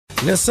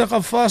Lesego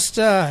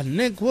Vorster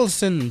Nick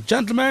Wilson.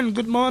 Gentlemen,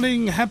 good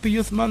morning. Happy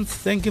Youth Month.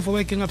 Thank you for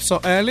waking up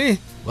so early.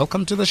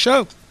 Welcome to the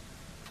show.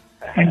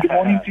 And good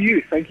morning to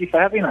you. Thank you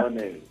for having us.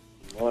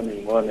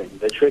 Morning.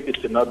 The trick is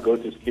to not go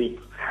to sleep.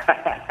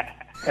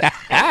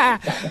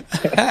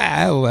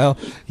 Well,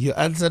 you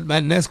answered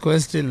my next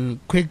question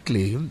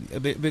quickly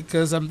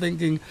because I'm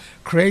thinking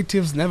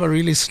creatives never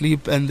really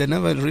sleep and they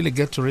never really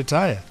get to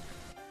retire.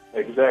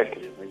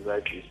 Exactly. We've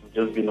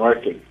just been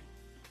working.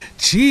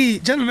 Gee,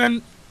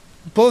 gentlemen,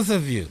 both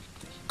of you,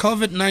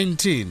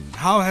 COVID-19,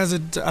 how has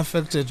it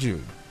affected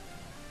you?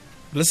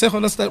 Let's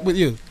start with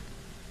you.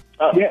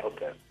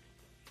 Okay.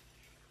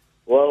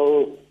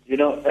 Well,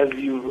 as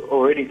you've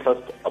already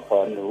touched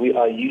upon, we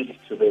are used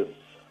to this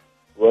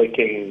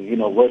working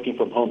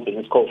from home thing.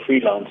 It's called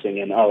freelancing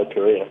in our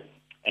career,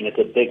 and it's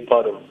a big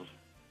part of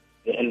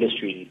the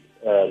industry,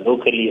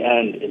 locally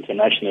and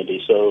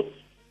internationally. So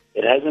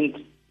it hasn't,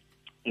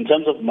 in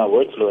terms of my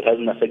workflow, it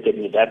hasn't affected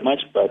me that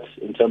much, but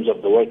in terms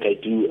of the work I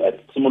do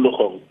at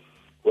Simulukhong,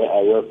 where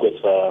I work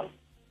with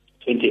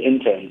 20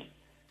 interns,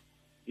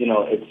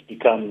 it's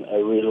become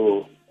a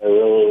real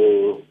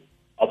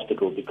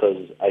obstacle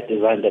because I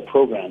designed a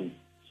program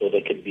so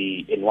they could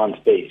be in one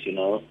space,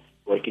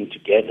 working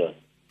together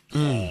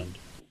and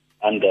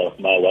under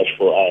my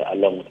watchful eye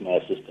along with my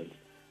assistants.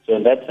 So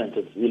in that sense,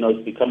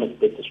 it's become a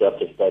bit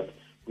disruptive, but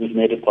we've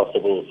made it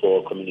possible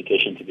for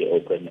communication to be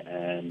open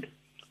and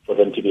for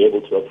them to be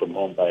able to work from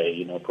home by,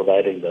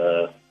 providing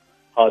the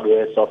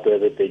hardware, software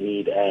that they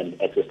need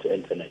and access to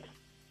internet.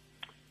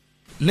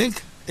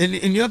 Nick,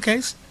 in your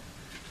case?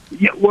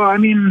 Yeah, well,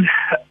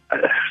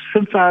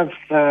 since I've,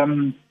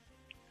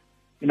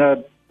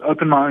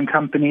 opened my own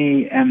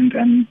company and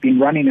been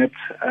running it,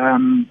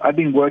 I've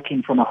been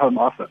working from a home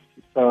office.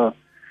 So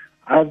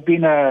I've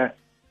been a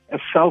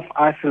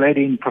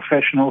self-isolating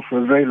professional for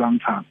a very long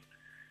time.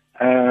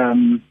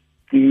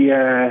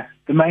 The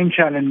main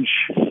challenge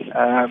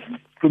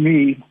for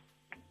me,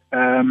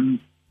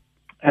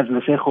 as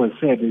Lesego has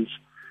said, is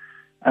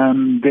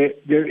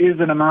there is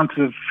an amount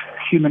of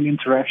human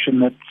interaction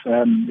that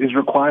is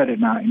required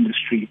in our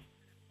industry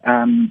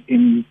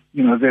in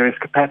various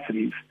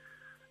capacities,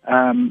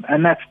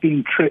 and that's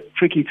been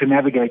tricky to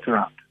navigate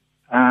around.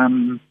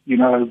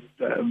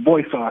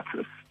 Voice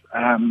artists,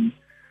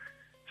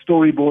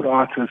 storyboard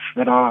artists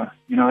that are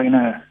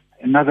in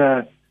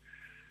another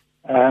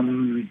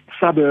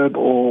suburb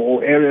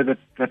or area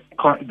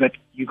that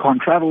you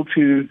can't travel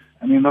to.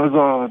 Those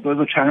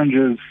are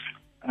challenges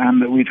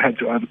that we've had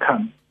to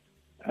overcome.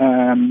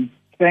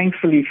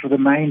 Thankfully, for the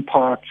main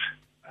part,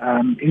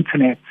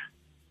 internet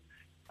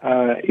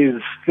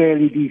is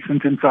fairly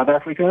decent in South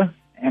Africa,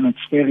 and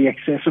it's fairly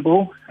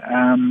accessible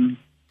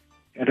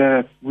at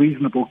a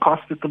reasonable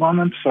cost at the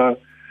moment. So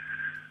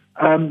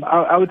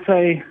I would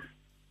say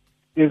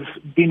there's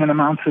been an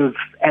amount of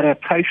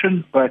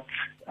adaptation, but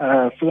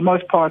for the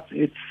most part,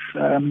 it's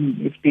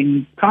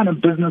been kind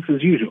of business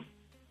as usual.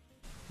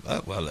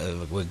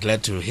 We're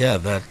glad to hear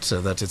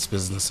that it's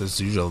business as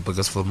usual,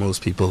 because for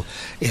most people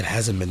it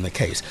hasn't been the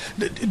case.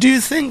 Do you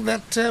think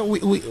that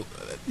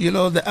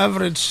the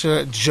average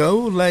Joe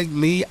like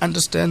me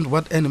understand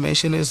what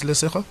animation is,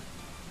 Lesego?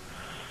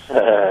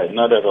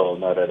 Not at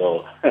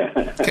all.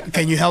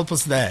 Can you help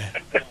us there?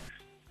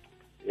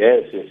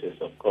 Yes,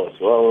 of course.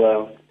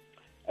 Well,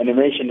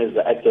 animation is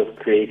the act of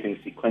creating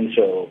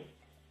sequential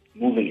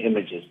moving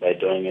images by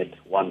doing it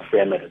one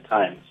frame at a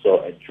time.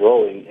 So a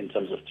drawing in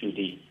terms of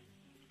 2D,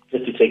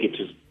 just to take it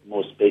to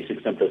most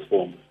basic, simplest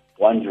form,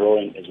 one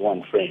drawing is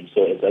one frame.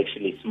 So it's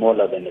actually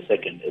smaller than a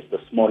second. It's the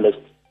smallest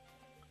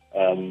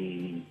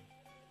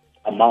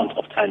amount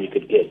of time you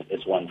could get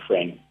is one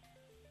frame.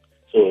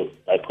 So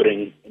by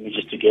putting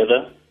images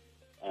together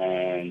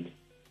and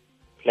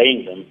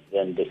playing them,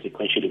 then they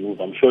sequentially move.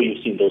 I'm sure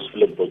you've seen those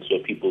flip books where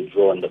people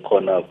draw in the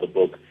corner of the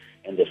book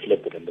and they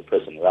flip it and the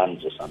person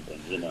runs or something,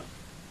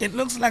 It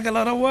looks like a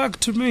lot of work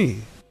to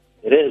me.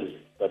 It is,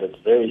 but it's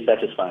very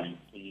satisfying.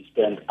 You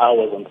spend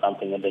hours on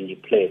something and then you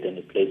play it and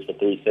it plays for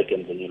 3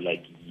 seconds and you're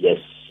like, yes,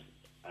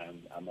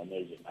 I'm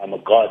amazing. I'm a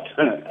god.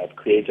 I've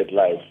created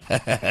life.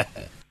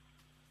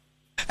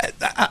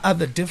 Are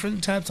there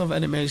different types of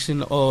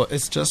animation, or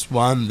it's just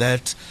one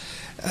that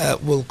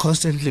will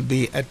constantly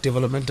be at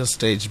developmental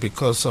stage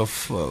because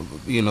of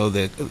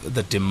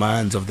the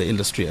demands of the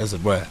industry, as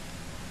it were?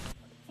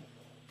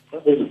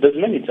 There's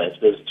many types.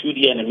 There's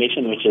 2D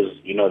animation, which is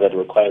that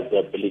requires the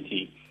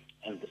ability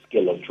and the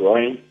skill of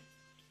drawing.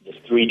 There's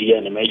 3D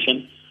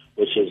animation,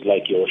 which is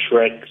like your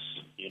Shreks,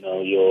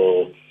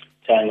 your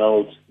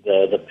Tangled,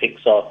 the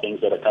Pixar things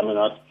that are coming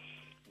out.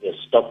 There's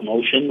stop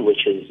motion,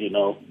 which is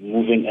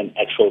moving an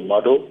actual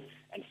model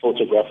and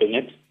photographing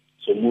it.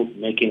 So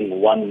making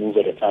one move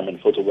at a time and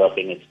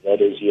photographing it. That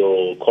is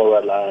your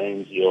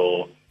Coralines,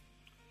 your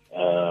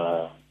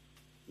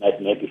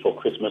Nightmare Before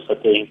Christmas, I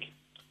think.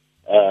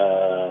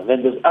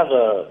 Then there's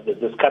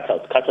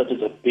cutout. Cutout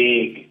is a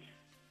big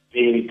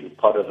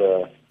part of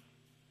the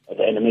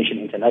animation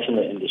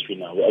international industry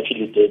now.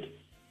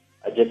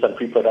 I did some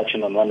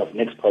pre-production on one of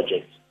Nick's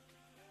projects,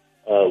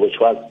 which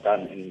was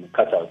done in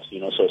cutouts.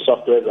 So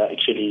softwares are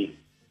actually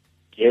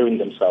gearing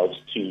themselves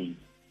to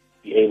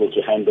be able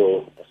to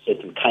handle a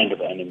certain kind of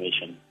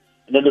animation.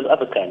 And then there's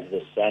other kinds,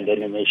 there's sand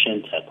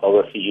animation,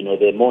 typography,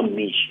 they're more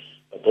niche,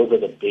 but those are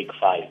the big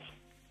five.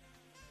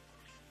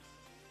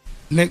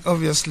 Nick,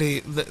 obviously,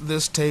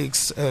 this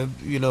takes,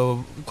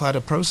 quite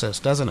a process,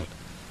 doesn't it?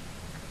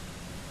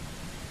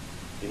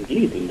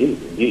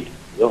 Indeed.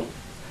 Yeah.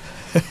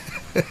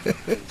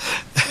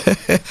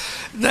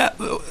 Now,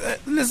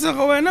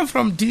 Lesego, wena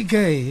from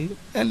DK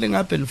ending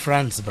up in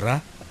France,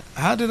 bruh.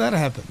 How did that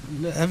happen?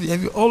 Have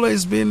you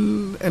always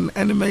been an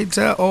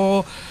animator,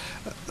 or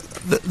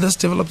this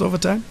developed over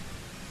time?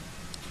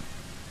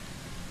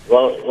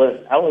 Well,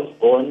 I was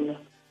born,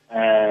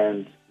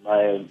 and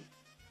my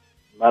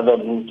mother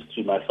moved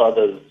to my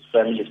father's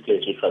family's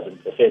place, which was in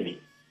Sefemi,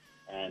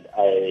 and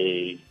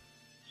I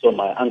saw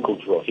my uncle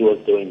draw. He was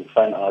doing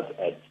fine art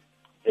at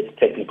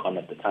Technicon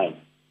at the time.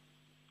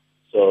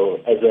 So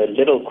as a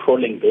little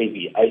crawling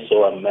baby, I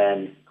saw a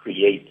man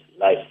create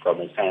life from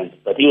his hands,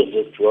 but he was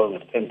just drawing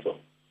with pencil,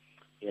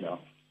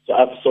 So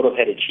I've sort of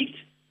had a cheat,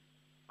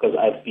 because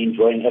I've been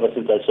drawing ever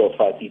since I saw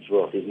Fatih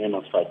draw. His name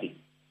was Fatih.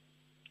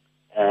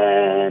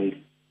 And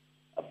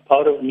a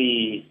part of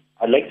me,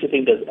 I like to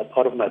think there's a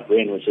part of my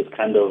brain which is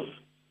kind of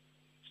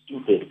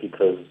stupid,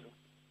 because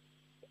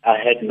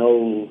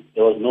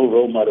there was no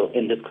role model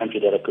in this country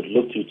that I could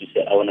look to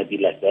say, I want to be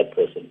like that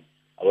person.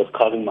 I was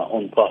carving my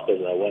own path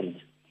as I went.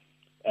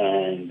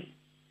 And,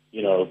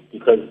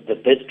 because the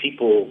best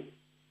people,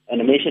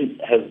 animation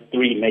has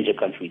three major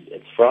countries.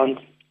 It's France,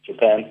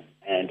 Japan,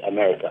 and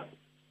America.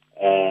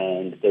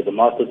 And there's a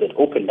master's that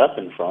opened up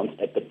in France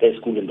at the best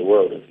school in the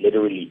world. It's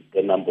literally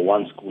the number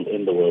one school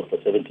in the world for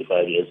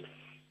 75 years.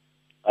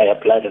 I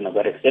applied and I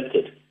got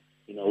accepted,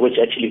 which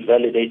actually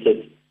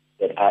validated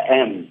that I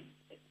am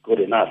good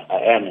enough.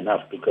 I am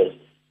enough, because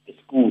the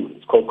school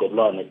is called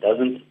Goblon. It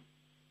doesn't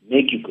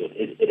make you good.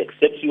 It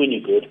accepts you when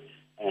you're good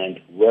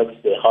and works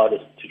their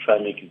hardest to try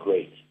and make you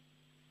great,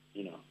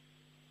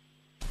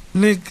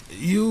 Nick,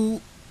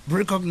 you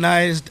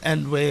recognized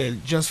and were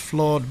just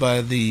floored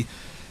by the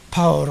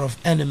power of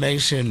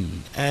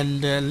animation,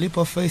 and Leap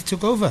of Faith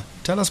took over.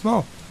 Tell us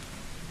more.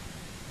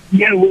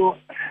 Yeah, well,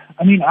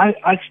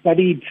 I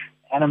studied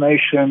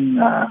animation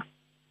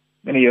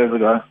many years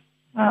ago.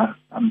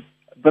 I'm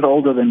a bit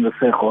older than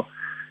Lesego,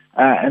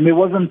 and there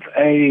wasn't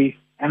a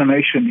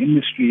animation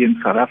industry in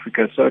South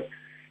Africa, so it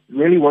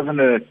really wasn't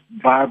a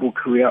viable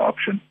career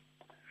option.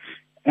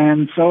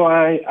 And so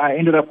I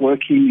ended up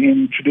working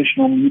in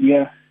traditional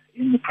media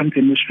in the print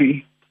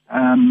industry,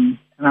 and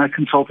I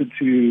consulted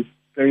to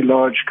very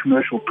large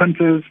commercial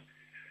printers,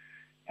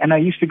 and I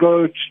used to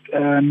go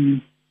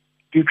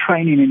do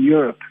training in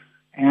Europe,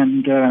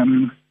 and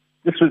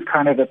this was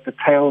kind of at the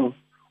tail,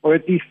 or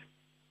at least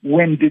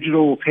when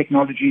digital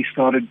technology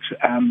started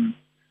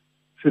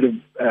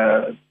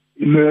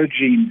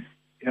emerging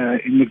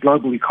in the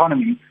global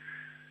economy.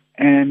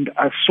 And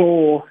I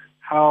saw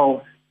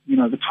how,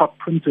 the top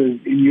printers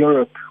in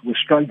Europe were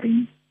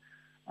struggling,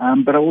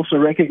 but I also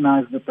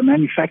recognized that the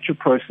manufacture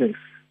process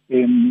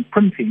in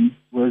printing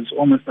was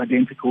almost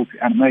identical to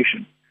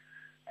animation.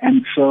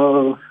 And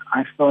so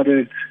I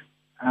started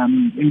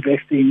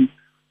investing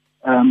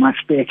my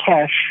spare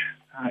cash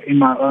in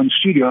my own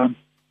studio,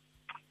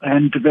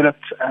 and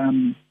developed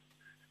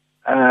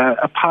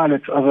a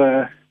pilot of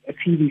a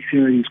TV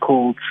series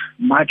called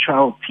My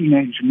Child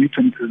Teenage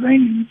Mutant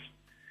Iranians,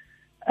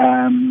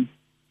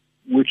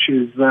 which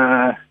is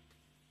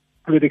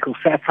political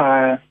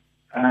satire.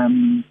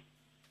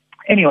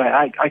 Anyway,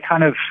 I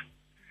kind of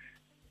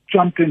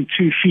jumped in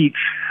 2 feet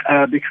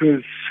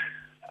because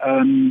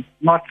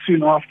not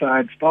soon after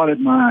I'd started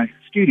my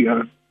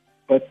studio,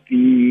 but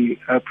the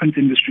print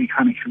industry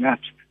kind of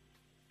collapsed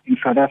in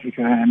South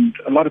Africa, and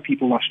a lot of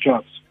people lost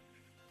jobs.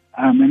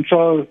 And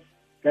so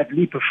that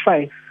leap of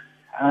faith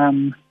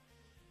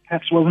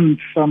perhaps wasn't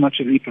so much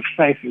a leap of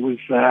faith. It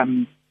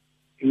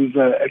was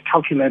a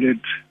calculated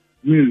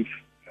move,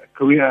 a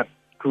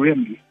career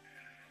move.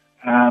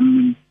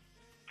 And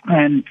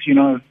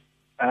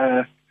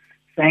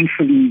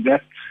thankfully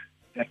that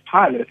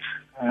pilot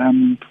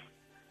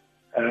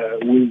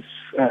was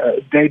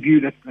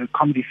debuted at the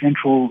Comedy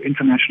Central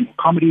International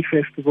Comedy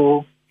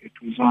Festival. It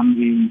was on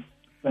the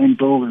same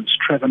bill as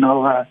Trevor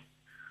Noah,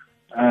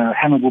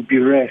 Hannibal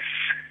Buress,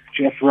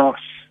 Jeff Ross,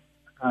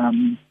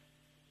 some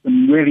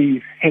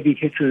really heavy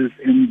hitters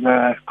in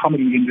the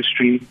comedy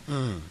industry.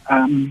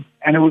 And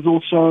it was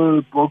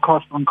also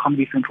broadcast on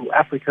Comedy Central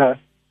Africa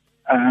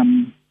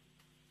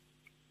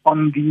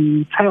on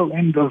the tail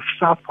end of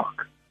South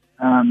Park,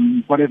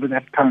 whatever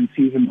that current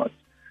season was.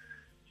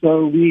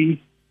 So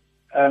we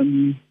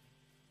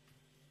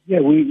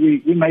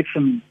made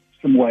some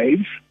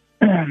waves.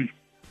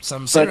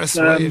 Some serious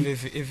wave,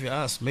 if you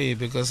ask me,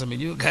 because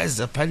you guys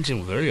are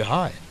punching very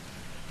high.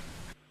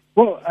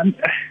 Well,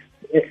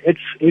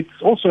 it's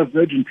also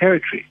virgin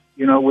territory.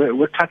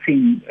 We're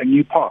cutting a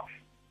new path.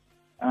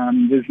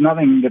 There's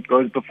nothing that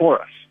goes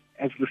before us.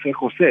 As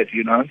Lesego said,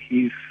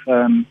 he's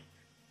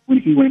when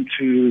he went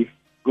to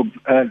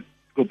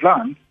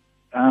Goblan,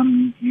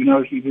 he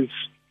was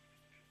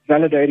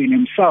validating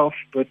himself,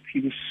 but he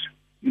was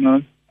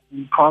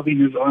carving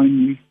his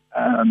own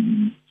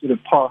sort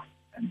of path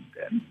and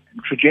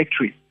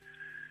trajectory.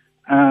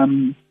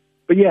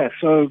 But yeah,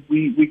 so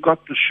we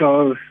got the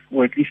show,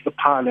 or at least the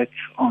pilot,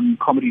 on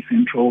Comedy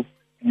Central,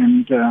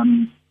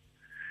 and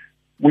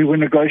we were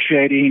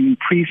negotiating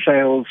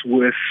pre-sales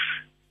with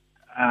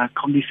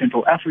Comedy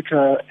Central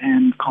Africa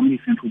and Comedy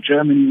Central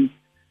Germany,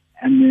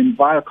 and then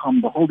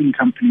Viacom, the holding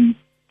company,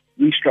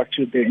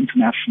 restructured their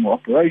international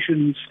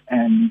operations,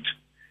 and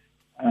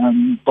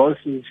both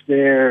of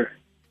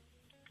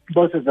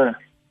the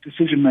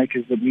decision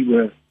makers that we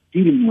were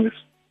dealing with,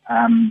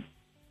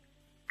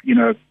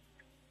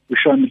 were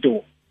shown the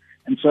door,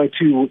 and so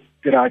too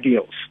did our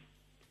deals.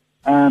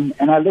 And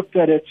I looked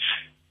at it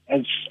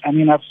as,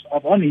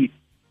 I've only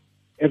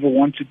ever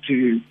wanted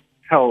to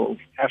tell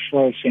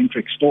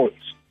Afrocentric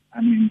stories.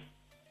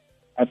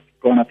 I've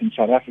grown up in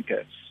South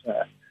Africa.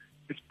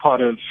 It's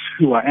part of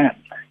who I am,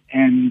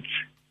 and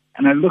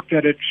I looked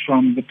at it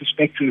from the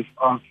perspective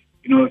of,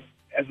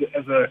 as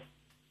a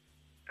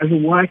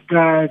white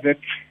guy that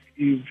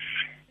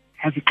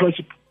has a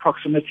closer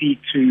proximity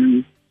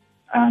to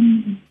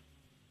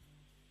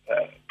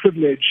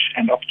privilege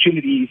and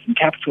opportunities and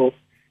capital.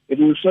 It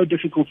was so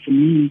difficult for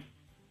me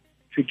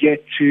to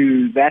get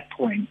to that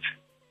point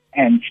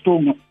and still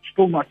not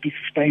be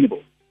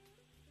sustainable.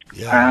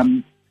 Yeah.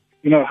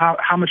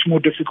 How much more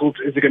difficult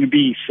is it going to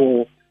be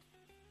for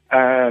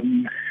a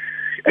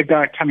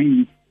guy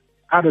coming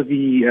out of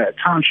the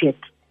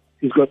township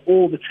who's got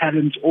all the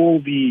talent,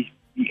 all the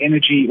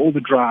energy, all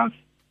the drive?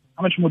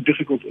 How much more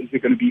difficult is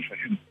it going to be for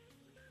him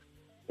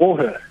or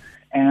her?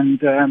 And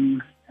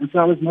so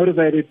I was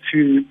motivated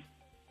to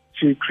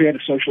create a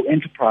social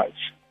enterprise,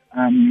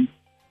 a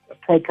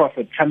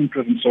pro-profit,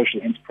 talent-driven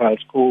social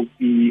enterprise called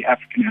the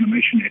African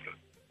Animation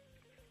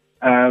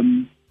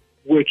Network,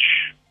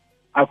 which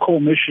our core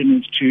mission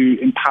is to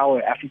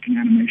empower African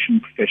animation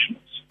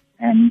professionals.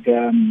 And,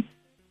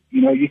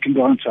 you can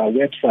go onto our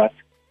website,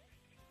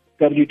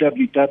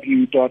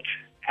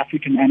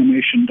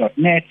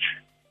 www.africananimation.net,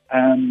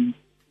 and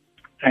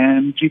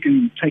you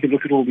can take a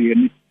look at all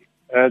the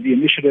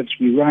initiatives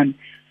we run.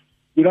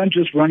 We don't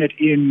just run it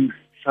in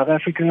South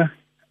Africa.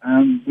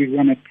 We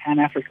run it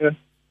pan-Africa.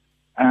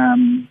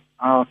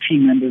 Our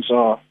team members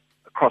are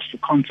across the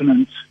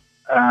continent.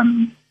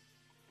 But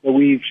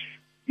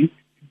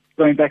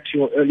going back to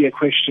your earlier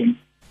question,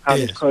 how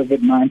does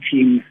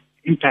COVID-19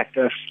 impact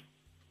us?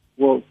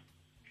 Well,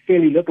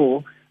 fairly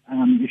little,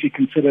 if you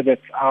consider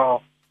that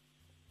our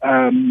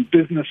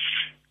business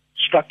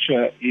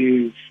structure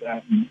is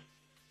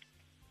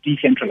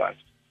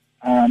decentralized.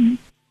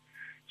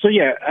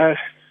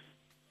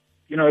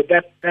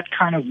 That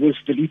kind of was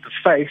the leap of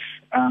faith,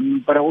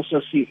 but I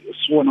also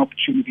saw an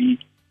opportunity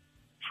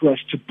for us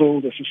to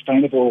build a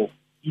sustainable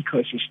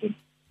ecosystem.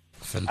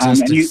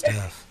 Fantastic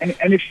stuff.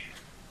 And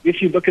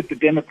if you look at the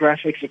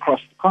demographics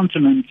across the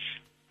continent,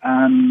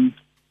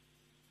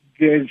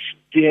 there's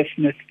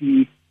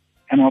definitely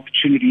an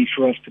opportunity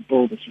for us to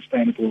build a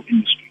sustainable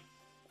industry,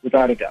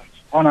 without a doubt,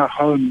 on our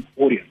home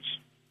audience.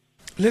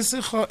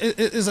 Lesego,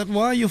 is that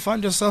why you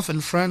find yourself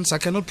in France? I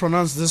cannot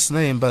pronounce this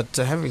name, but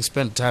having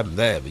spent time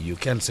there, you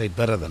can say it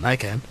better than I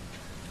can.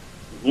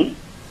 Mm-hmm.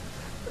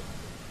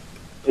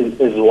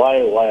 Is why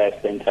I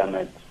spend time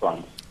at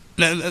France.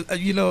 Now,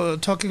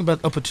 talking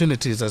about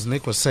opportunities, as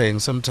Nick was saying,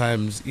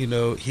 sometimes,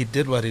 he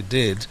did what he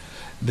did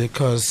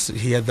because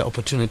he had the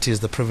opportunities,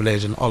 the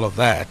privilege, and all of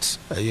that,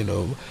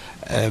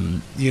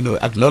 acknowledging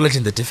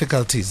the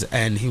difficulties,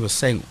 and he was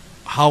saying,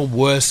 how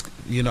worse,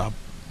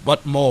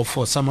 what more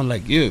for someone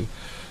like you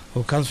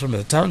who comes from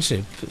a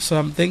township? So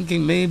I'm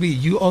thinking maybe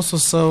you also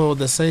saw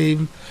the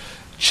same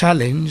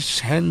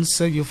challenge,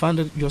 hence you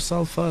found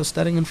yourself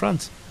studying in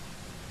France.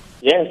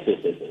 Yes. Because,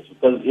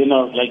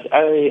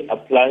 I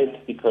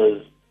applied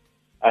because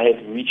I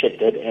had reached a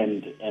dead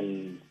end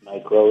in my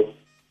growth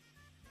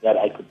that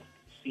I could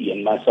see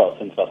in myself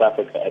in South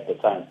Africa at the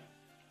time.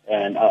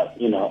 And, as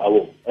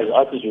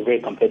artists, we're very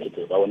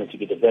competitive. I wanted to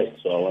be the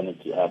best, so I wanted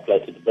to apply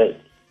to the best.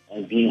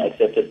 And being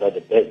accepted by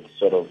the best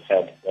sort of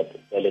had that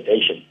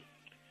validation.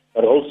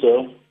 But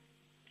also,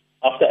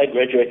 after I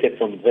graduated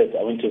from VET,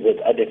 I went to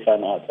VET. I did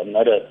fine arts. I'm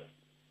not a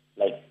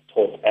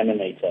taught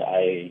animator.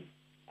 I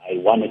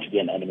wanted to be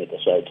an animator,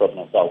 so I taught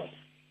myself.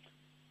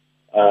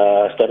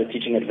 I started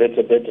teaching at VET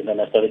a bit, and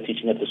then I started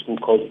teaching at the school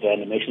called the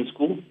Animation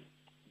School.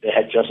 They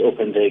had just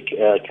opened their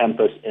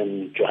campus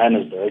in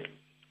Johannesburg,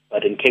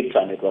 but in Cape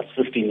Town it was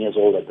 15 years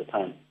old at the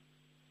time.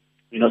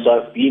 So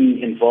I've been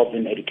involved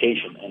in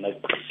education, and I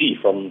could see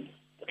from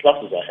the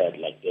classes I had,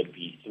 there'd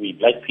be 3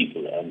 black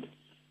people and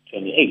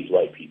 28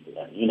 white people.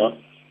 And,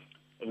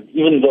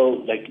 even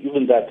though,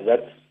 even that's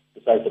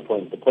besides the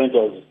point. The point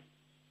was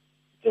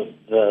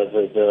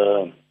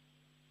the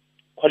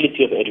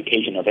quality of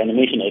education, of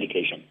animation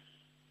education,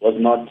 was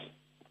not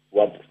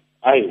what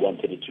I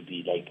wanted it to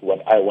be,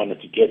 what I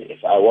wanted to get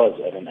if I was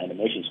at an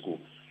animation school.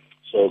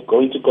 So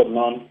going to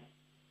Cotton,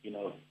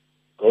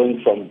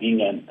 going from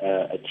being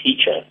a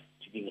teacher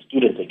to being a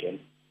student again,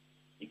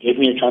 it gave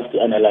me a chance to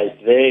analyze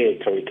their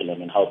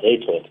curriculum and how they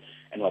taught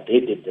and what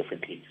they did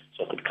differently.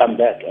 So I could come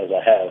back as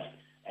I have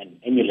and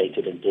emulate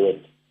it and do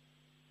it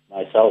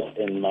myself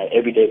in my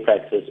everyday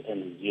practice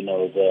and,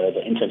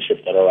 the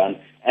internship that I run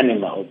and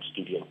in my own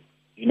studio.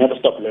 You never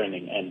stop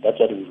learning, and that's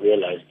what we've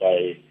realized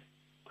by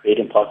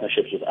creating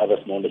partnerships with other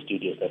smaller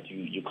studios, that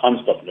you can't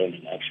stop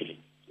learning, actually,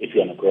 if you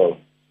want to grow.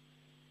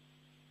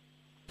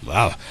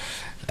 Wow,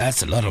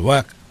 that's a lot of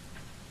work.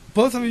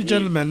 Both of you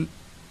gentlemen,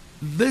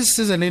 this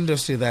is an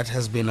industry that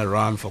has been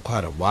around for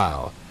quite a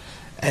while,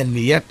 and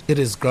yet it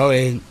is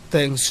growing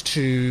thanks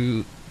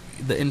to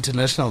the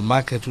international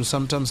market, who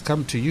sometimes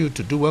come to you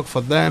to do work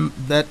for them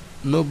that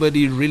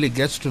nobody really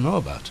gets to know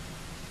about.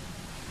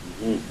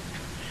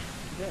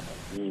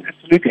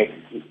 Absolutely.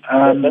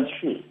 That's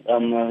true.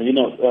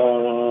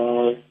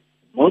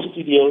 Most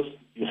studios,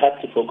 you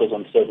have to focus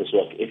on service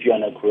work if you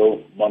want to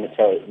grow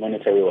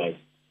monetary-wise.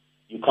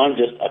 You can't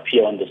just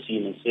appear on the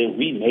scene and say,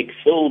 we make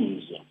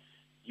films.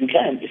 You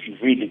can if you're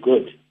really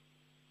good.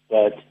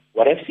 But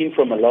what I've seen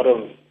from a lot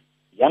of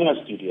younger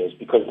studios,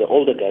 because the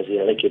older guys,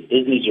 like your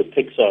Disneys, your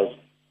Pixars,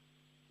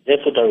 their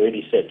foot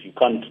already set. You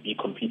can't be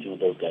competing with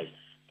those guys.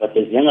 But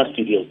there's younger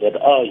studios that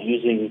are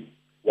using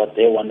what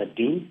they want to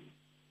do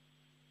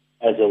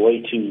as a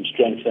way to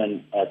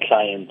strengthen a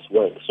client's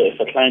work. So if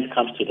a client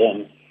comes to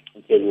them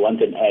and says, we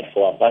want an ad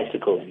for a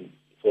bicycle,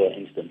 for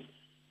instance,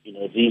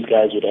 these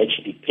guys would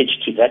actually pitch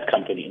to that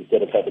company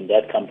instead of having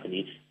that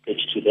company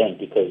pitch to them,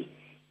 because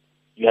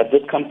you have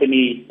this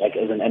company, like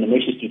as an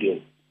animation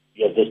studio,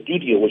 you have the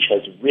studio which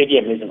has really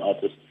amazing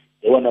artists.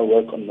 They want to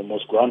work on the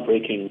most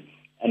groundbreaking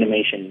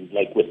animation.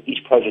 Like with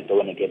each project, they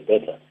want to get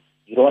better.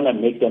 You don't want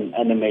to make them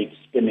animate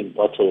spinning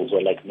bottles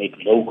or like make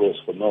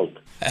logos for milk.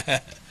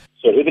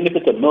 So even if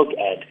it's a milk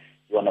ad,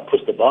 you want to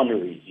push the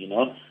boundaries,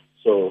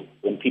 So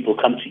when people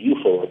come to you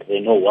for work, they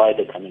know why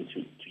they're coming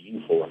to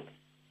you for work.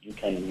 You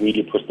can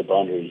really push the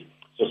boundaries.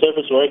 So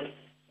service work,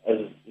 as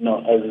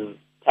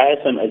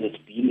tiresome as it's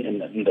been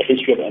in the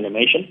history of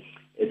animation,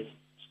 it's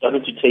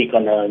started to take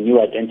on a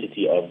new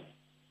identity of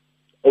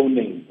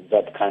owning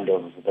that kind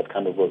of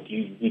work.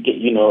 You get,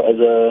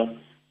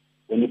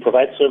 when you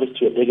provide service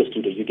to a bigger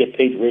studio, you get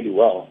paid really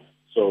well.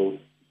 So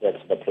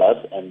that's the plus.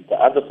 And the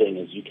other thing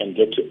is you can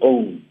get to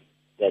own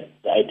the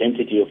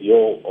identity of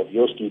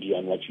your studio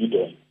and what you're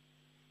doing.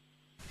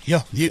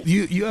 Yeah,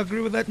 you agree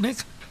with that, Nick?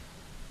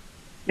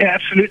 Yeah,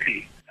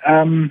 absolutely.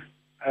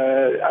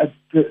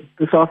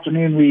 This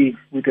afternoon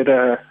we did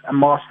a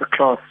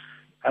masterclass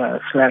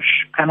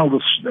 / panel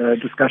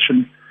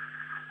discussion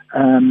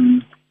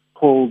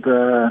called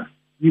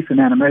Youth in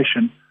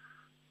Animation,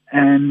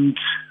 and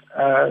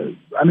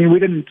we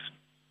didn't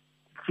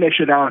flesh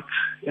it out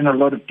in a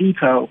lot of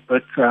detail,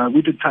 but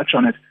we did touch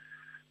on it.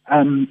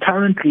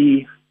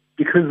 Currently,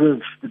 because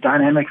of the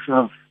dynamics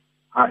of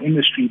our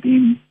industry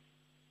being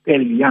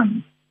fairly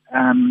young,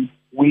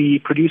 we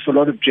produce a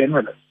lot of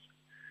generalists.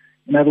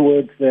 In other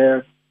words,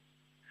 they're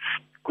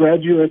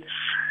graduates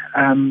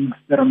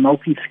that are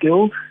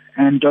multi-skilled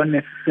and don't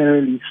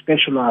necessarily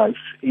specialize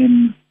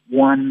in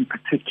one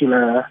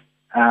particular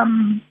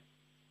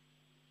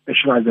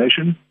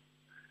specialization.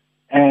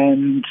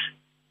 And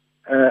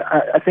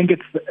I think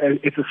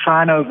it's a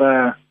sign of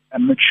a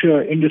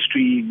mature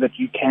industry that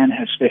you can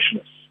have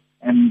specialists.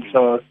 And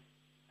so,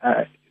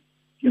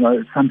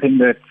 it's something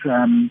that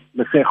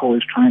Lesego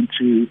is trying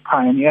to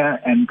pioneer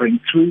and bring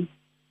through.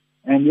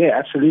 And yeah,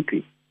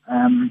 absolutely.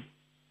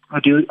 I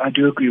do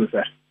agree with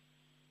that.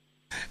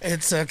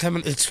 It's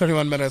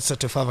 21 minutes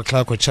to 5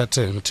 o'clock. We're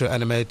chatting to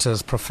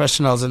animators,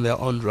 professionals in their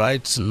own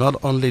right. Not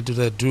only do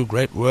they do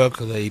great work,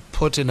 they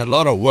put in a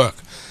lot of work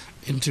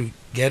into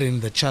getting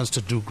the chance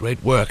to do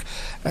great work,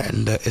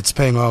 and it's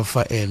paying off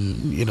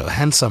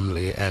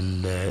handsomely.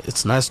 And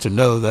it's nice to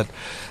know that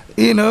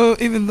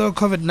even though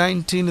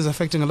COVID-19 is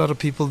affecting a lot of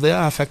people, they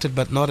are affected,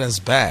 but not as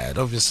bad.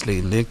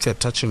 Obviously, Nick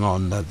touching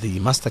on the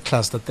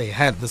masterclass that they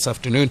had this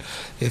afternoon.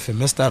 If you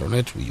missed out on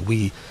it,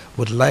 we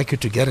would like you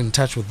to get in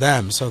touch with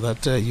them so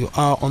that you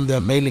are on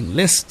their mailing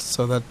list,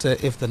 so that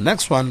if the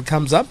next one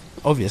comes up,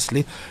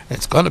 obviously,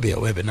 it's going to be a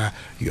webinar.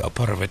 You are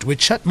part of it. We'll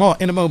chat more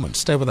in a moment.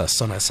 Stay with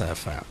us on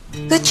SFM.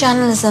 Good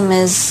journalism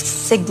is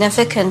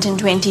significant in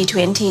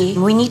 2020.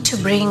 We need to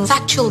bring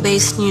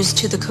factual-based news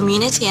to the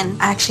community.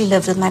 And I actually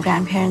lived with my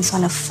grandparents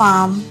on a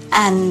farm.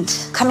 And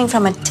coming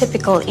from a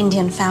typical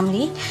Indian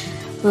family,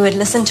 we would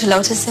listen to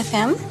Lotus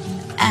FM.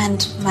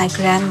 And my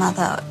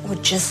grandmother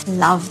would just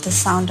love the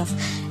sound of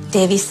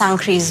Devi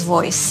Sankri's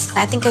voice.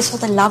 I think I saw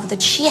the love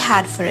that she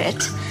had for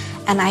it.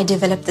 And I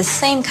developed the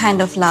same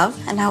kind of love,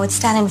 and I would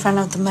stand in front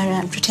of the mirror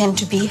and pretend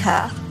to be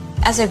her.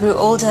 As I grew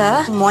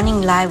older,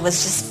 morning live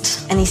was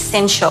just an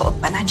essential,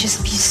 and I'd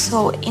just be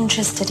so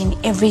interested in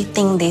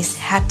everything they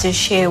had to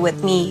share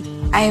with me.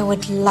 I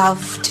would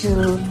love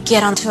to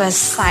get onto a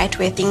site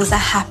where things are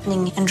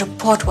happening and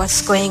report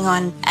what's going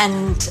on,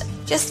 and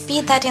just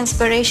be that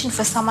inspiration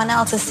for someone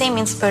else, the same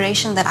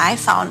inspiration that I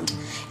found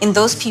in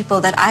those people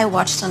that I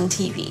watched on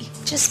TV.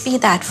 Just be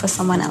that for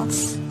someone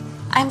else.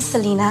 I'm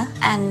Selena,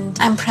 and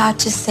I'm proud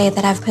to say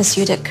that I've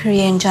pursued a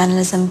career in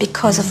journalism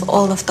because of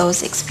all of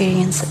those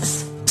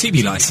experiences.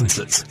 TV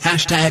licenses.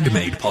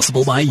 #made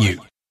possible by you.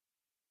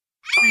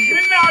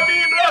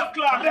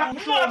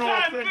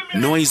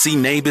 Noisy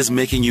neighbors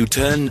making you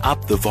turn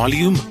up the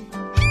volume?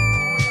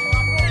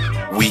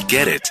 We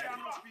get it.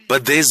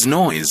 But there's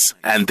noise,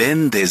 and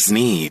then there's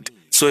need.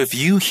 So if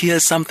you hear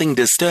something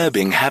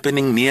disturbing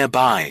happening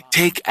nearby,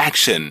 take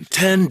action.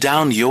 Turn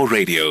down your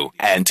radio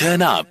and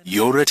turn up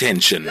your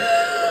attention.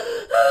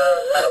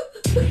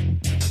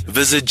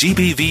 Visit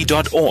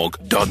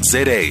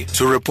gbv.org.za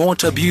to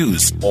report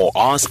abuse or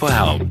ask for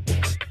help.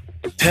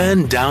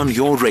 Turn down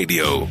your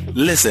radio.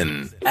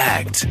 Listen.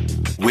 Act.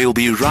 We'll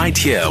be right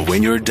here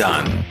when you're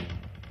done.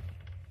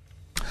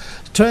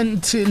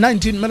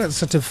 19 minutes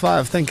to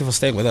 5. Thank you for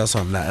staying with us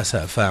on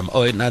SFM.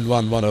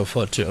 0891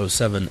 104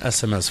 207,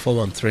 SMS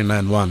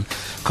 41391.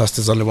 Cost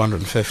is only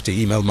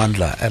 150. Email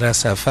mandla at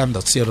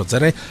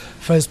sfm.co.za.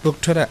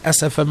 Facebook, Twitter,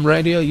 SFM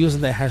Radio,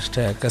 using the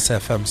hashtag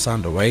SFM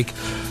Sound Awake.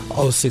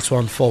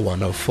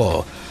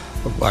 0614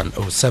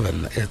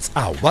 107. It's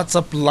our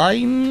WhatsApp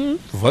line.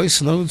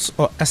 Voice notes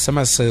or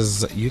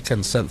SMSs you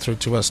can send through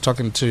to us,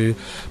 talking to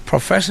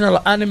professional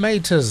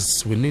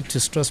animators. We need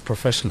to stress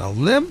professional.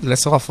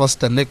 Lesego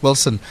Vorster, Nick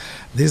Wilson.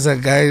 These are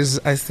guys,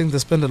 I think they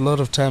spend a lot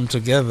of time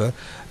together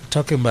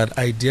talking about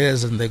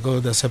ideas, and they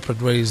go their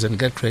separate ways and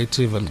get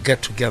creative and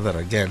get together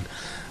again.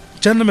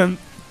 Gentlemen,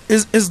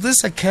 is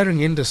this a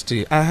caring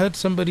industry? I heard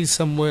somebody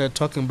somewhere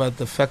talking about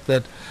the fact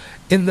that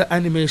in the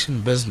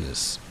animation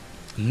business,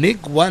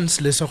 Nick wants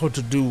Lesego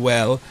to do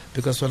well,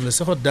 because when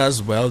Lesego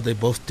does well, they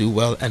both do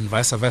well, and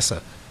vice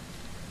versa.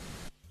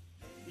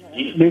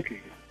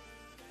 Absolutely.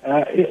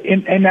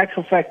 In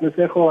actual fact,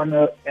 Lesego and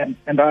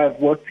I have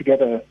worked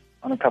together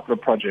on a couple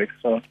of projects,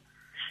 so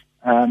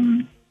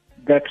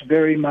that's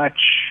very much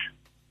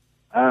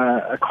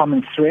a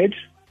common thread.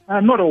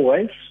 Not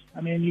always. I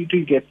mean, you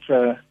do get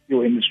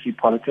your industry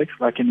politics,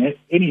 like in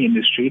any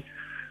industry.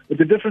 But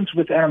the difference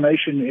with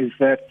animation is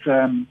that,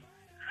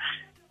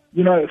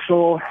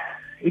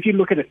 if you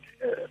look at it,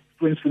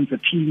 for instance, a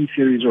TV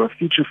series or a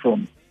feature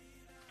film,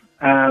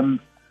 as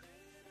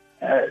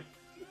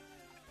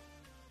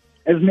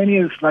many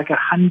as like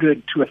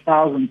 100 to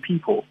 1,000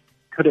 people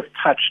could have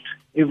touched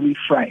every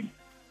frame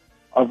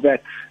of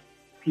that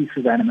piece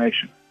of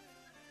animation.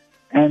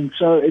 And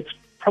so it's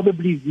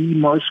probably the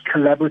most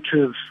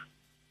collaborative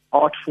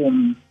art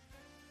form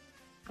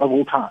of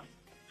all time.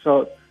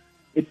 So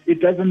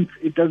it doesn't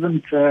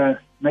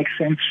make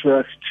sense for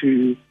us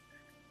to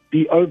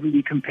be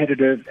overly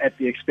competitive at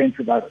the expense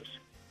of others.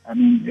 I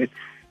mean,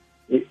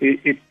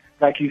 it's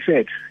like you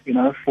said,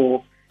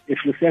 if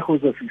Lesego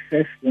is a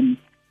success, then,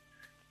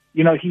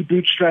 he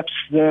bootstraps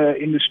the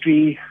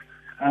industry,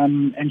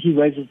 and he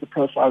raises the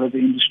profile of the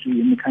industry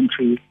in the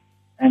country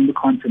and the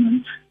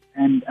continent,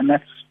 and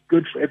that's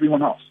good for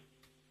everyone else.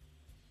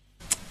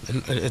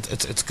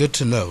 It's good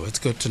to know. It's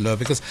good to know,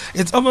 because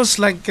it's almost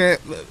like the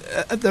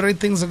way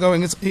things are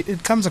going,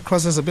 it comes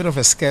across as a bit of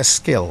a scarce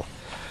skill.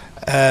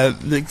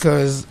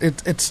 Because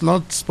it's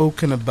not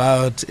spoken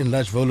about in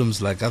large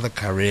volumes like other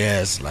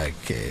careers, like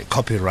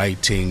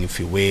copywriting, if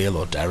you will,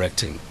 or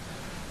directing.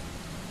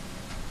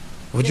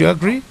 Would you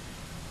agree?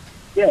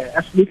 Yeah,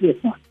 absolutely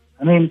it's not.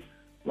 I mean,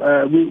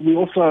 we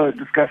also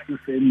discussed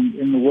this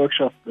in the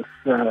workshop this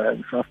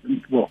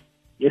afternoon,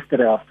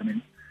 yesterday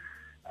afternoon.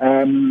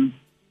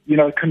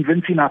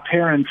 Convincing our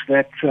parents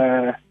that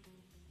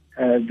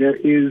there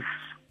is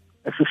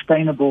a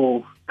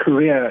sustainable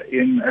career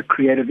in a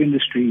creative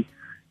industry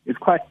is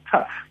quite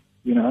tough,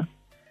 They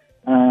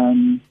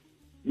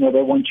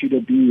want you to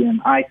be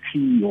an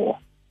IT, or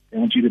they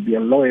want you to be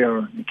a lawyer or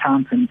an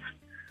accountant,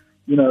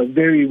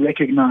 very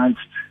recognized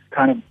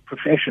kind of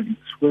professions.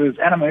 Whereas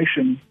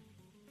animation,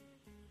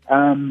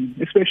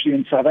 especially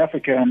in South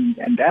Africa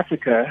and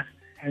Africa,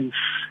 has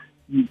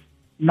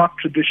not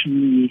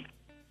traditionally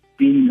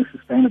been a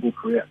sustainable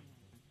career.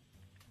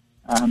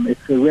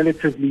 It's a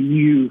relatively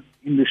new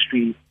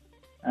industry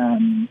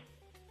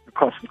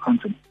across the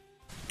continent.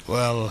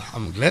 Well,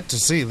 I'm glad to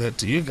see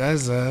that you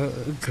guys are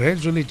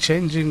gradually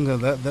changing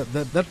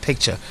that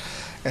picture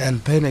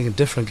and painting it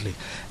differently.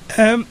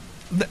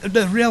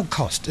 The real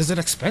cost, is it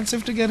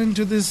expensive to get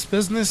into this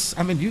business?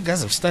 I mean, you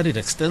guys have studied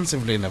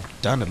extensively and have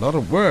done a lot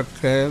of work.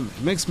 It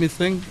makes me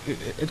think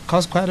it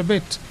costs quite a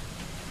bit.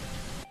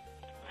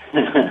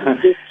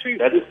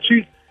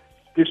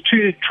 There's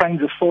two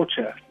trains of thought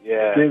here.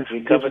 Yeah,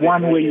 there's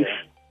one where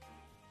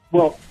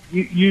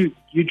you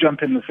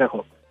jump in the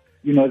circle.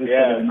 You know this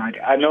better than I do.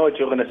 I know what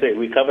you're going to say.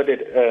 We covered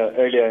it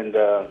earlier in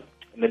the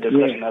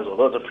discussion as well.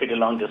 That was a pretty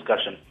long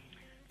discussion.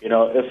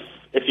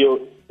 If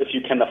you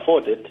can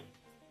afford it,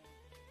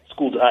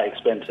 schools are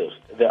expensive.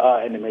 There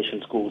are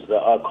animation schools, there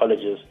are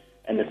colleges,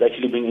 and it's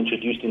actually being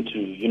introduced into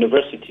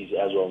universities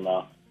as well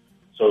now.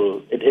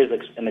 So it is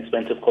an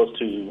expensive course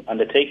to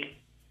undertake,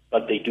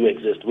 but they do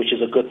exist, which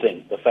is a good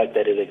thing, the fact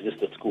that it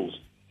exists at schools.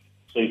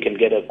 So you can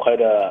get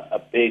quite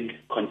a big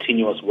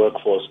continuous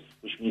workforce,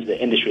 which means the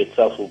industry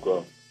itself will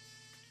grow.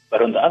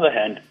 But on the other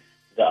hand,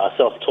 there are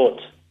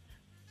self-taught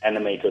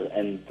animators,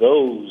 and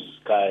those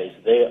guys,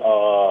 they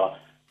are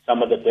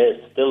some of the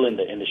best still in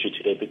the industry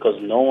today, because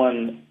no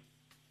one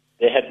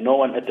they had no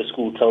one at the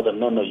school tell them,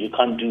 no, you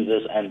can't do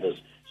this and this.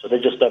 So they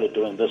just started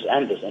doing this,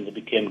 and they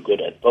became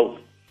good at both.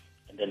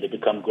 And then they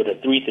become good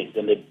at three things.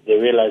 Then they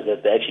realize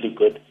that they're actually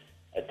good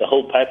at the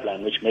whole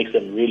pipeline, which makes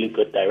them really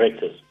good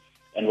directors.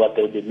 And what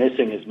they'll be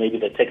missing is maybe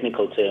the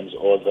technical terms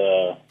or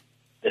the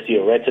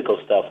theoretical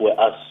stuff, where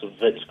us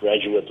Wits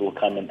graduates will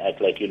come and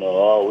act like,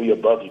 we're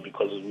above you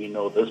because we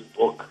know this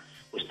book,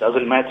 which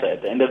doesn't matter.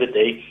 At the end of the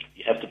day,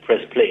 you have to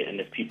press play. And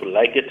if people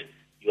like it,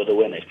 you're the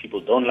winner. If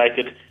people don't like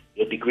it,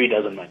 your degree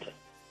doesn't matter.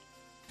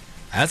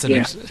 That's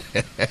an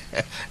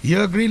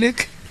You agree,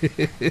 Nick?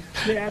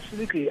 Yeah,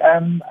 absolutely.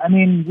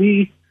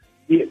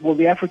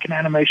 The African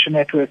Animation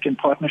Network, in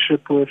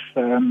partnership with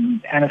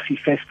Annecy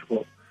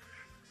Festival,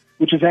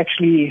 which is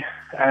actually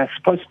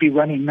supposed to be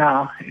running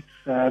now. It's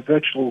a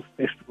virtual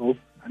festival,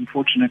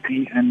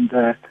 unfortunately, and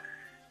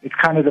it's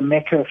kind of the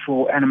mecca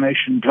for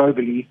animation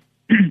globally.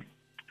 It's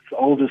the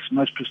oldest,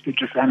 most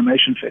prestigious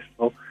animation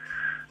festival.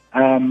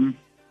 And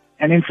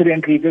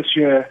incidentally, this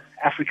year,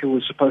 Africa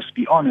was supposed to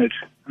be honored.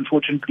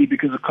 Unfortunately,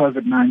 because of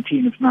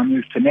COVID-19, it's now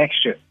moved to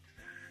next year.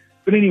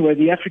 But anyway,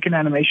 the African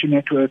Animation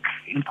Network,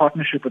 in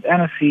partnership with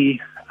Annecy,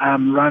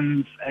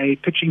 runs a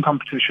pitching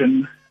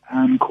competition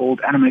called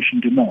Animation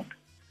du Monde,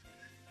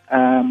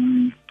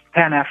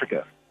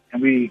 Pan-Africa.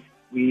 And we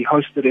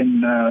host it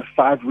in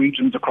 5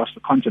 regions across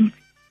the continent.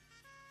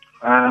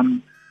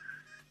 And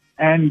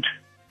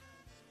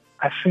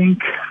I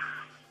think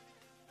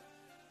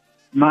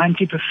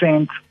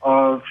 90%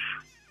 of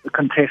the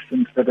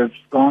contestants that have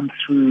gone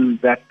through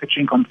that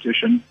pitching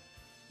competition,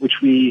 which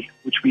we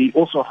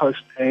also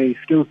host a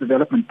skills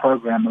development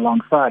program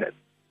alongside it.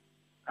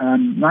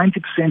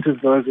 90%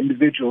 of those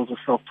individuals are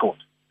self-taught,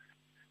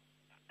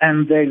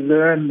 and they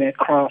learn their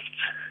craft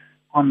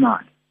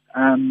online.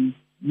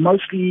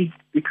 Mostly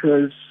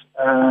because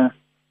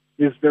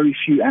there's very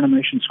few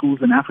animation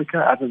schools in Africa,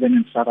 other than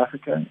in South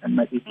Africa, and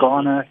maybe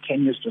Ghana.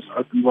 Kenya's just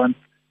opened one.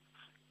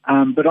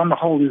 But on the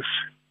whole, there's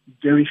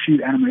very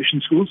few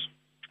animation schools.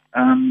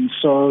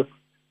 So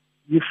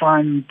you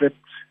find that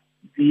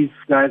these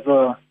guys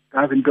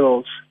and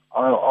girls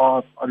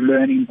are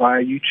learning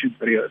via YouTube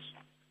videos,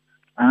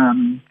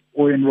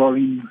 or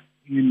enrolling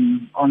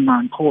in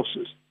online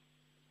courses.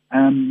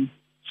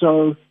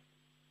 So,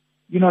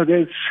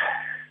 there's,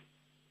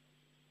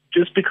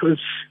 just because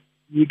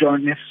you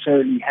don't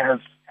necessarily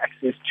have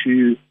access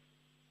to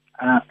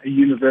a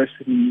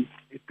university,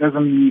 it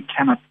doesn't mean you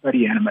cannot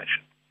study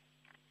animation.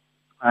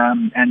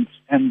 And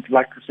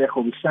like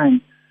Lesego was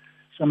saying,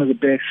 some of the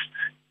best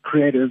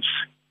creatives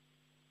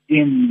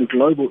in the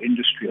global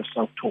industry are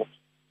self-taught.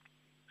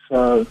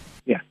 So,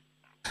 yeah.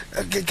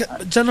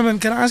 Gentlemen,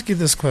 can I ask you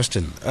this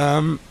question?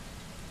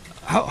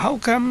 How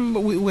come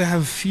we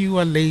have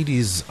fewer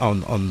ladies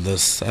on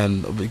this?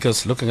 And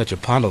because looking at your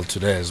panel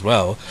today as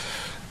well,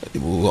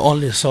 we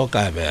only saw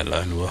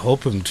Kaibela, and we're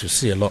hoping to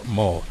see a lot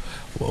more.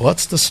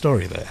 What's the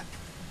story there?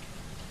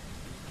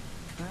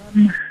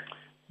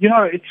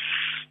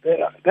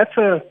 That's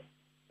a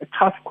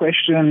tough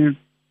question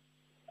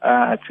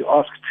to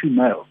ask two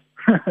males.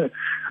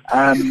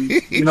 For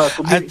me,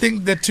 I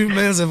think the two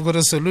males have got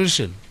a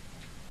solution.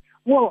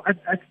 Well,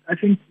 I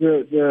think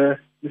the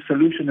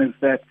solution is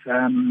that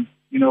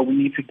we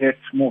need to get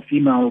more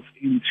females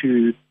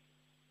into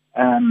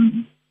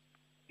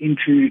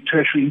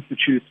tertiary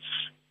institutes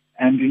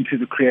and into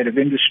the creative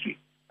industry.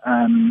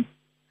 I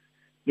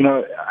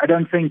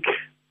don't think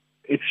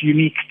it's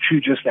unique to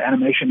just the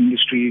animation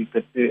industry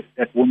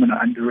that women are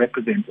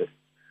underrepresented.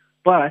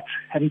 But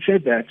having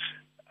said that,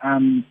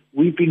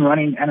 we've been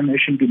running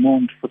Animation du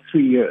Monde for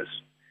 3 years.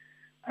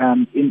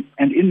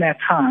 In that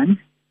time,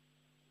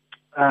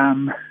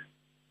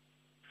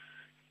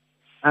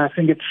 I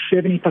think it's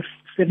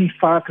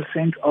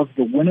 75% of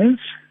the winners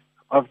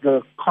of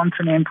the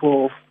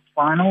continental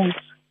finals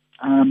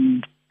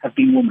have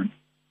been women.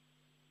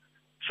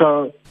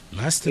 So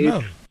nice to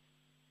know.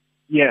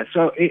 Yeah,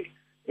 so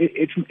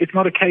it's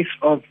not a case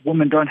of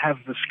women don't have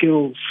the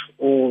skills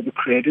or the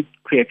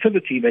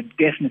creativity. They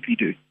definitely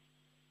do.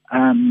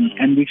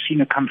 And we've seen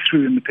it come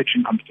through in the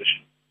pitching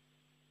competition.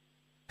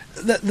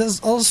 There's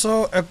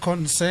also a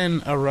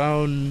concern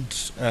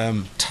around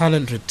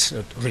talent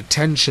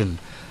retention,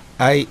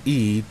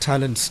 i.e.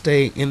 talent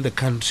staying in the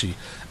country.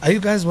 Are you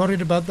guys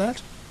worried about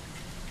that?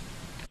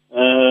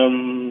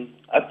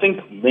 I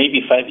think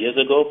maybe 5 years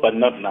ago, but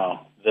not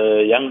now.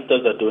 The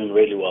youngsters are doing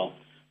really well.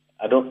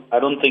 I don't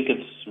think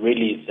it's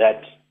really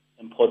that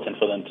important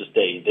for them to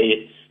stay.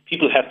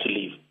 People have to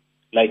leave.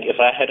 Like, if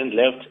I hadn't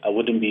left, I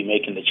wouldn't be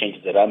making the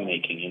changes that I'm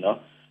making,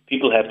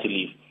 People have to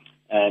leave.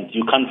 And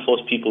you can't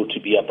force people to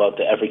be about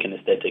the African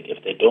aesthetic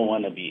if they don't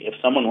want to be. If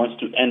someone wants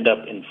to end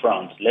up in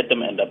France, let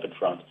them end up in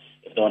France.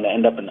 If they want to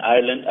end up in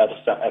Ireland, I have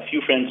a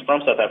few friends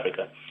from South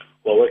Africa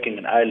who are working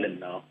in Ireland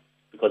now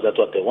because that's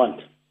what they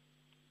want.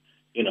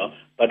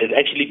 But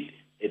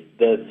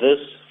this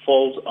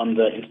falls on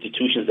the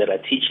institutions that are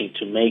teaching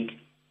to make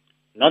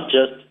not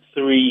just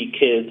 3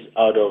 kids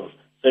out of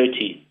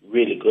 30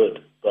 really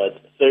good,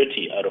 but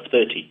 30 out of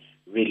 30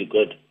 really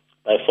good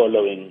by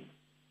following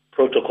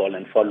protocol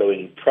and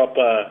following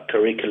proper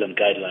curriculum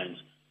guidelines.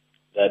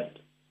 that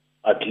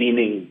are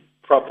gleaning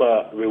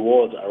proper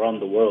rewards around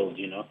the world,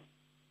 you know.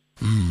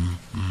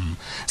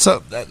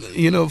 So,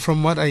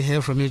 from what I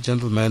hear from you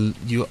gentlemen,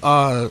 you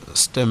are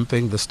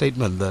stamping the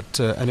statement that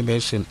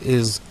animation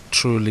is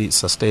truly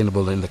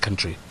sustainable in the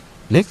country.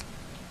 Nick?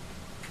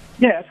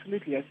 Yeah,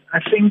 absolutely. I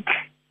think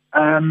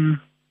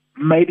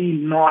maybe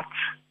not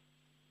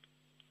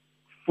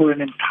for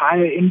an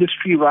entire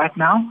industry right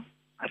now.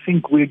 I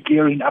think we're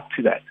gearing up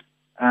to that.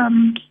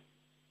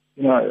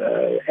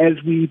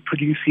 As we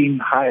producing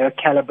higher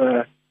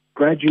caliber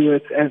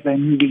graduates, as they're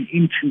moving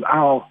into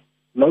our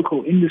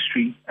local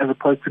industry as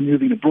opposed to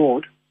moving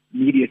abroad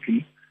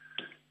immediately,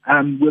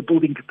 we're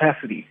building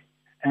capacity.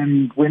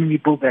 And when we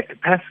build that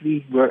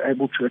capacity, we're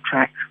able to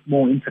attract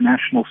more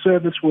international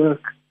service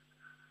work.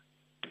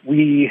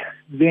 We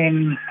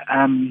then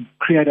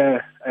create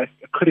a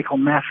critical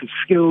mass of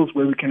skills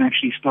where we can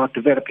actually start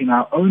developing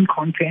our own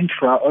content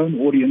for our own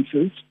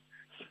audiences.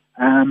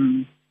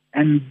 And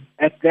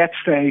at that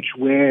stage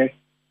where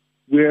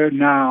we're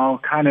now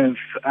kind of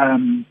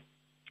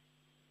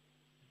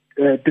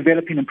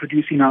developing and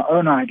producing our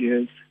own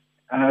ideas,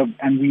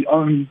 and we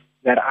own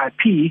that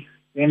IP,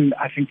 then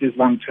I think there's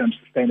long-term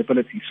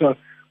sustainability. So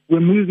we're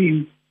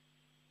moving,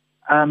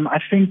 I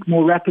think,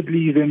 more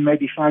rapidly than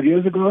maybe 5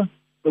 years ago,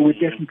 but we're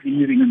definitely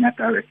moving in that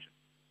direction.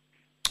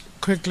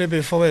 Quickly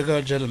before we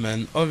go,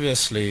 gentlemen,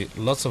 obviously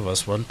lots of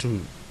us want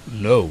to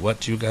know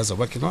what you guys are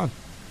working on.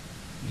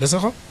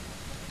 Lesego?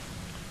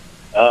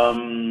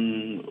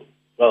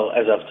 Well,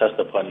 as I've touched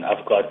upon,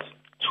 I've got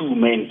two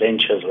main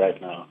ventures right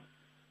now.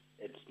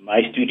 It's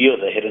my studio,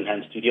 the Hidden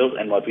Hand Studios,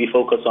 and what we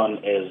focus on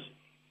is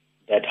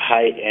that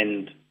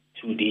high-end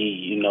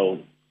 2D,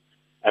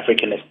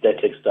 African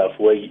aesthetic stuff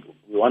where we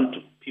want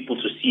people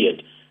to see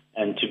it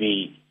and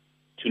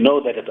to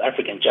know that it's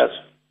African just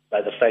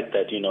by the fact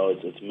that,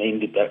 it's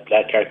mainly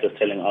black characters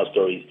telling our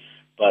stories,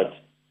 but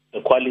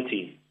the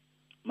quality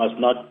must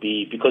not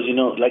be, because,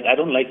 I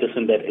don't like this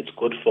in that it's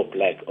good for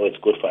black or it's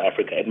good for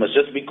Africa. It must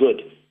just be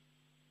good.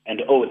 And,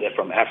 they're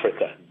from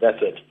Africa.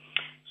 That's it.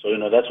 So,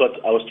 that's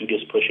what our studio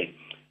is pushing.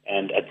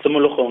 And at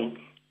Simulokong,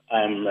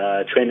 I'm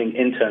training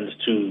interns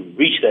to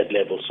reach that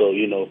level. So,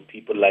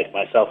 people like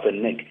myself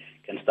and Nick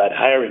can start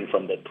hiring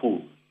from that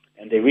pool.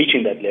 And they're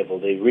reaching that level.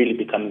 They're really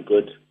becoming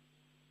good.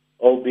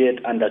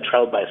 Albeit under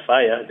trial by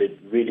fire, they're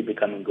really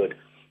becoming good.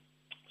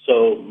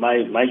 So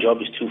my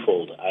job is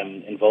twofold.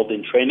 I'm involved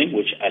in training,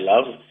 which I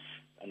love,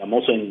 and I'm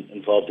also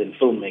involved in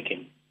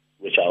filmmaking,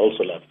 which I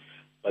also love.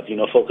 But,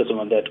 focusing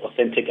on that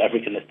authentic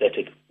African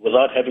aesthetic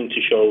without having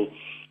to show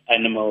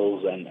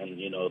animals and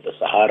the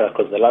Sahara,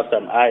 because the last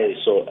time I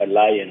saw a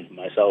lion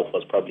myself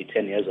was probably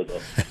 10 years ago.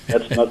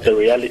 That's not the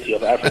reality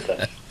of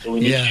Africa. So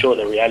we need to show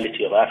the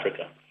reality of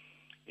Africa,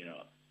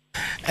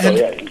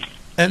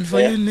 And for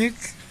you, Nick?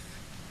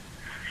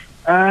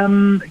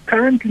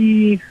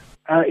 Currently,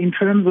 in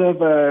terms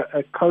of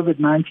a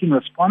COVID-19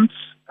 response,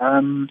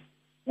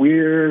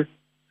 we're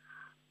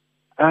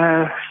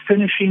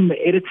finishing the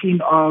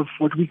editing of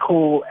what we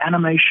call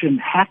animation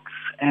hacks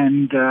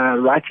and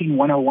writing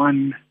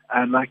 101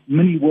 like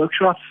mini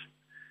workshops.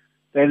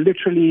 They're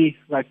literally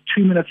like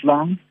 2 minutes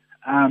long,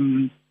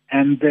 and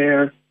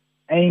they're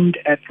aimed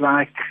at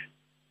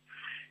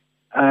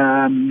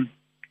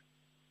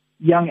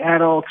young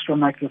adults from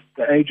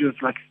the age of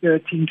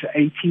 13 to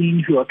 18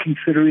 who are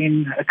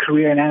considering a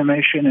career in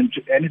animation, and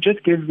it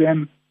just gives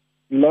them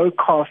low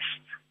cost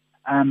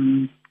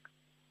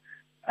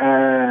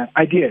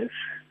ideas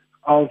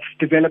of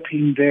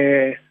developing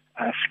their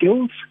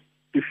skills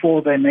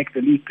before they make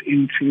the leap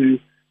into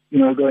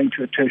going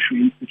to a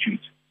tertiary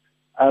institute.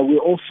 We're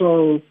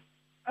also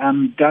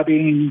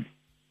dubbing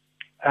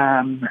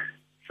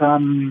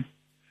some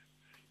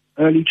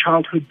early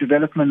childhood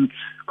development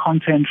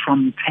content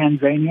from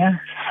Tanzania.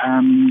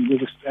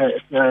 There's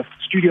a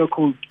studio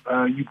called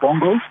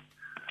Ubongo,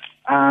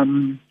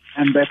 and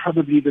they're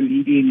probably the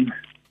leading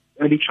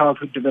early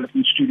childhood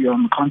development studio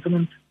on the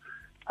continent.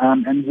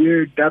 And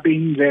we're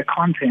dubbing their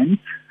content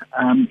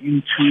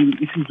into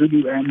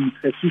isiZulu and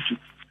Sesotho.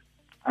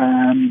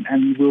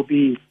 And we'll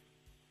be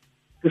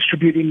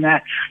distributing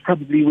that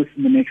probably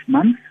within the next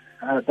month,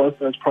 both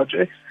those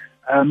projects.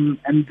 And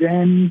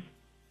then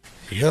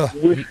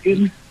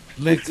within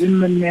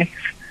the next...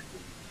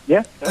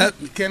 Yeah?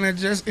 Can I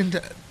just...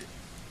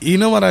 You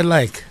know what I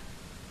like?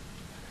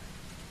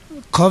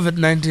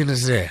 COVID-19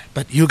 is there,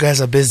 but you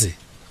guys are busy,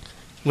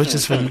 which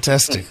is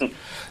fantastic.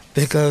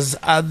 Because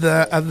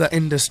other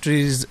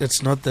industries,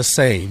 it's not the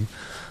same.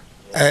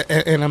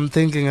 And I'm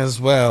thinking as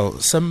well,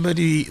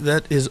 somebody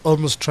that is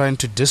almost trying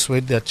to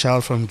dissuade their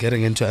child from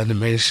getting into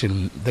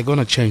animation, they're going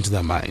to change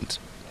their mind,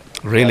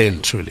 really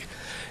and truly.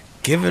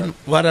 Given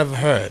what I've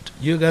heard,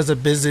 you guys are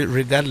busy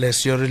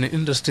regardless. You're in an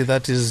industry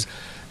that is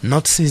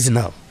not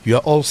seasonal. You're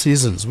all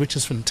seasons, which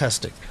is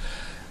fantastic.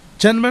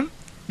 Gentlemen,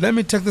 let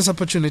me take this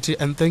opportunity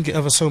and thank you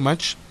ever so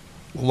much.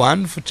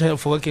 One,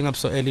 for waking up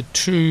so early.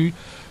 Two,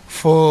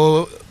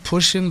 for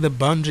pushing the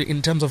boundary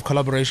in terms of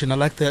collaboration. I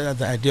like the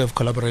idea of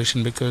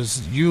collaboration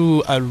because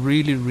you are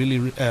really,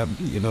 really,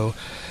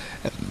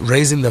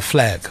 raising the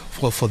flag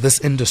for this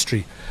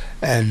industry,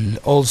 and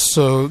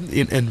also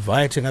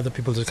inviting other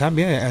people to come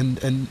here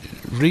and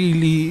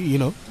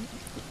really,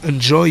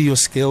 enjoy your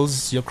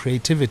skills, your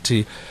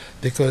creativity,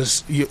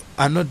 because you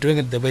are not doing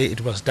it the way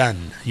it was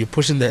done. You're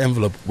pushing the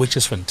envelope, which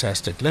is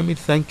fantastic. Let me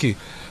thank you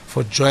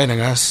for joining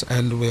us,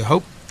 and we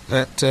hope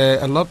that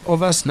a lot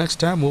of us next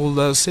time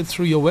will sit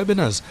through your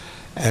webinars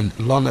and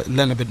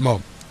learn a bit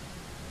more.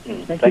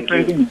 Thank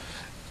you.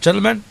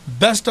 Gentlemen,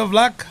 best of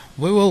luck.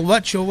 We will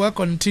watch your work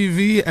on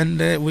TV,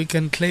 and we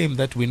can claim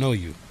that we know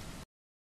you.